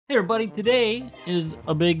Hey everybody, today is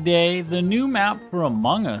a big day. The new map for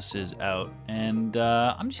Among Us is out, and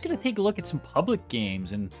I'm just gonna take a look at some public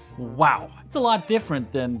games, and wow, it's a lot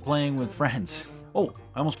different than playing with friends. Oh,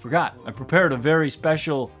 I almost forgot. I prepared a very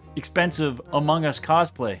special, expensive Among Us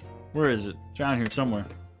cosplay. Where is it? It's around here somewhere.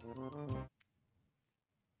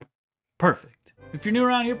 Perfect. If you're new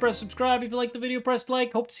around here, press subscribe. If you like the video, press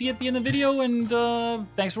like. Hope to see you at the end of the video, and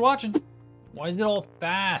thanks for watching. Why is it all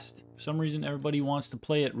fast? For some reason, everybody wants to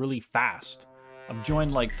play it really fast. I've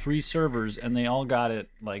joined like 3 servers and they all got it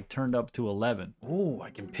like turned up to 11. Oh, I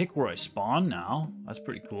can pick where I spawn now. That's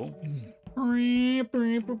pretty cool. I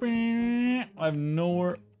have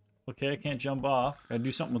nowhere. Okay, I can't jump off. Gotta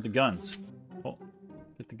do something with the guns. Oh,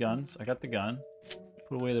 get the guns. I got the gun.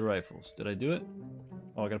 Put away the rifles. Did I do it?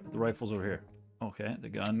 Oh, I gotta put the rifles over here. Okay, the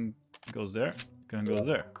gun goes there. Gun goes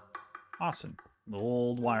there. Awesome. The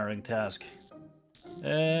old wiring task.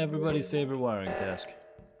 Everybody's favorite wiring task.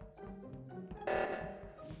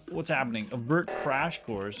 What's happening? Avert crash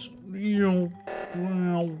course. Oh,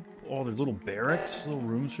 there's little barracks, little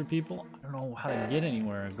rooms for people. I don't know how to get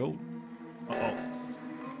anywhere. Go. Uh-oh.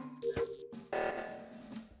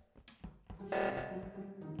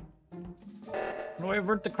 How do I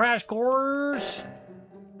avert the crash course?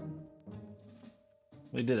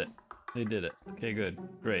 They did it. They did it. Okay, good.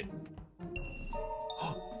 Great.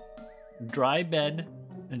 Dry Bed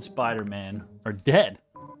and Spider-Man are dead.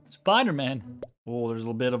 Spider-Man? Oh, there's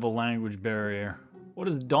a bit of a language barrier. What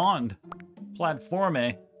is dawned?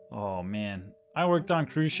 Platforme? Oh, man. I worked on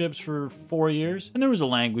cruise ships for 4 years, and there was a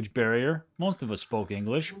language barrier. Most of us spoke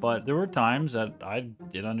English, but there were times that I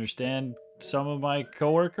didn't understand some of my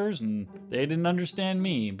coworkers, and they didn't understand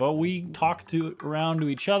me. But we talked around to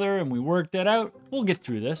each other, and we worked that out. We'll get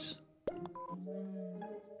through this.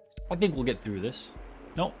 I think we'll get through this.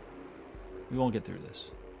 Nope. We won't get through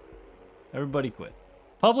this. Everybody quit.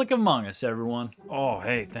 Public Among Us, everyone. Oh,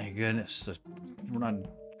 hey, thank goodness. We're not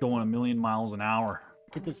going a million miles an hour.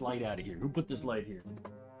 Get this light out of here. Who put this light here?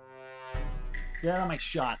 Get out of my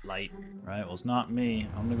shot light. Right, well, it's not me.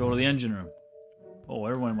 I'm gonna go to the engine room. Oh,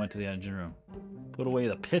 everyone went to the engine room. Put away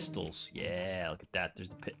the pistols. Yeah, look at that. There's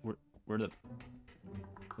the where's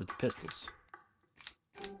the pistols?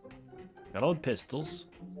 Got all the pistols.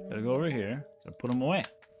 Gotta go over here. Gotta put them away.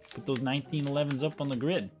 Put those 1911s up on the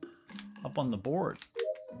grid. Up on the board.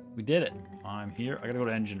 We did it. I'm here. I gotta go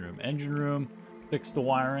to engine room. Engine room. Fix the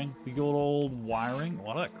wiring. We go to old wiring.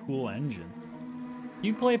 What a cool engine.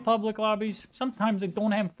 You play public lobbies? Sometimes I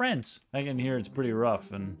don't have friends. I can hear it's pretty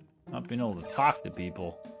rough and not being able to talk to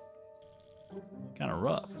people. Kind of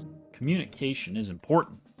rough. Communication is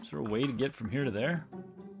important. Is there a way to get from here to there?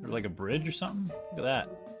 Or like a bridge or something? Look at that.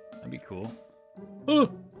 That'd be cool. Oh,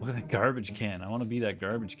 look at that garbage can. I want to be that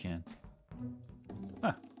garbage can.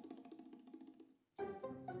 Huh.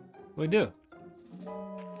 What do I do?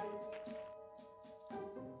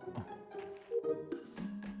 Oh.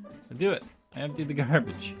 I do it. I emptied the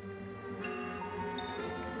garbage.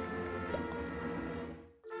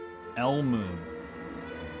 El Moon.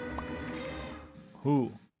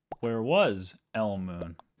 Who? Where was El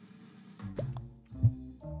Moon?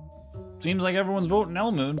 Seems like everyone's voting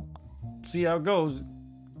El Moon. See how it goes.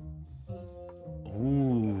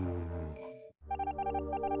 Ooh.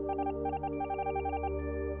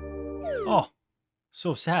 Oh,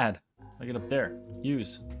 so sad. I get up there.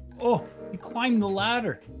 Use. Oh, you climbed the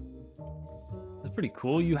ladder. That's pretty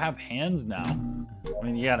cool. You have hands now. I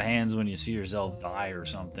mean, you got hands when you see yourself die or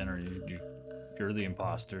something, or you're the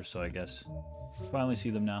imposter, so I guess. Finally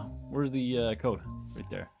see them now. Where's the code? Right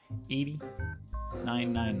there.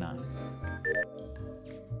 80999.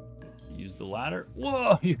 Use the ladder.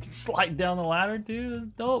 Whoa, you can slide down the ladder too. That's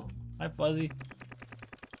dope. Hi, Fuzzy.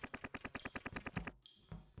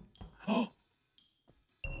 Oh,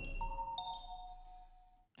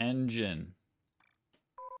 engine.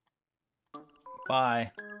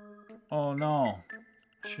 Bye. Oh no,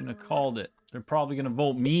 shouldn't have called it. They're probably gonna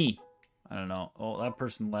vote me. I don't know. Oh, that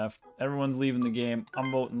person left. Everyone's leaving the game.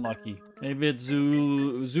 I'm voting Lucky. Maybe it's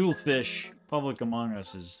Zoolfish. Public Among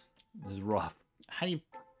Us is rough. How do you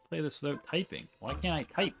play this without typing? Why can't I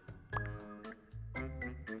type?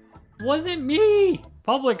 Wasn't me!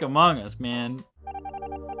 Public Among Us, man.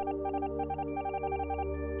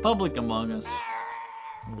 Public Among Us.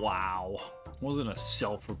 Wow. Wasn't a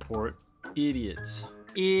self-report. Idiots.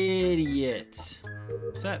 Idiots.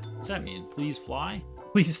 What's that mean? Please fly?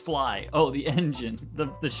 Please fly. Oh, the engine.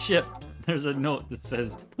 The ship. There's a note that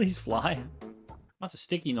says, please fly. Lots of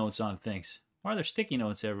sticky notes on things. Why are there sticky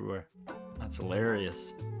notes everywhere? That's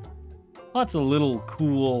hilarious. Lots of little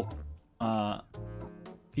cool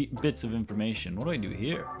bits of information. What do I do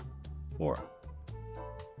here? 4.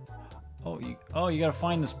 Oh, you gotta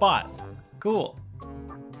find the spot. Cool.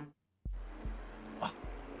 Oh,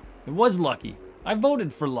 it was Lucky. I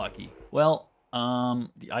voted for Lucky. Well,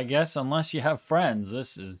 I guess unless you have friends,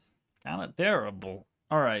 this is kind of terrible.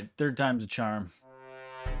 All right, third time's a charm.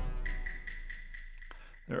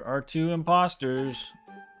 There are 2 imposters.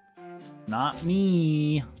 Not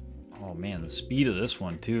me. Oh man, the speed of this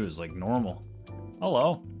one too is like normal.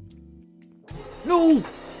 Hello. No!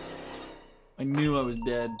 I knew I was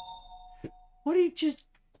dead. What, he just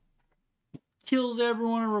kills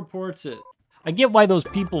everyone and reports it. I get why those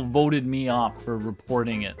people voted me off for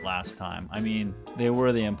reporting it last time. I mean, they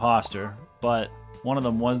were the imposter, but one of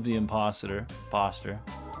them was the imposter.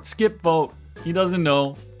 Skip vote. He doesn't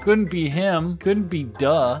know. Couldn't be him. Couldn't be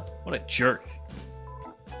duh. What a jerk.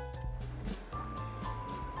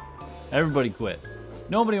 Everybody quit.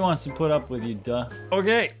 Nobody wants to put up with you, duh.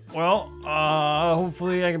 Okay, well,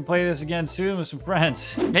 hopefully I can play this again soon with some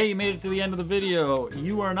friends. Hey, you made it to the end of the video.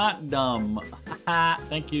 You are not dumb.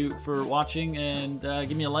 Thank you for watching, and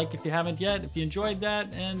give me a like if you haven't yet, if you enjoyed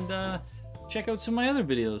that, and check out some of my other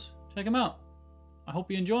videos. Check them out. I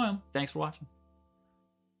hope you enjoy them. Thanks for watching.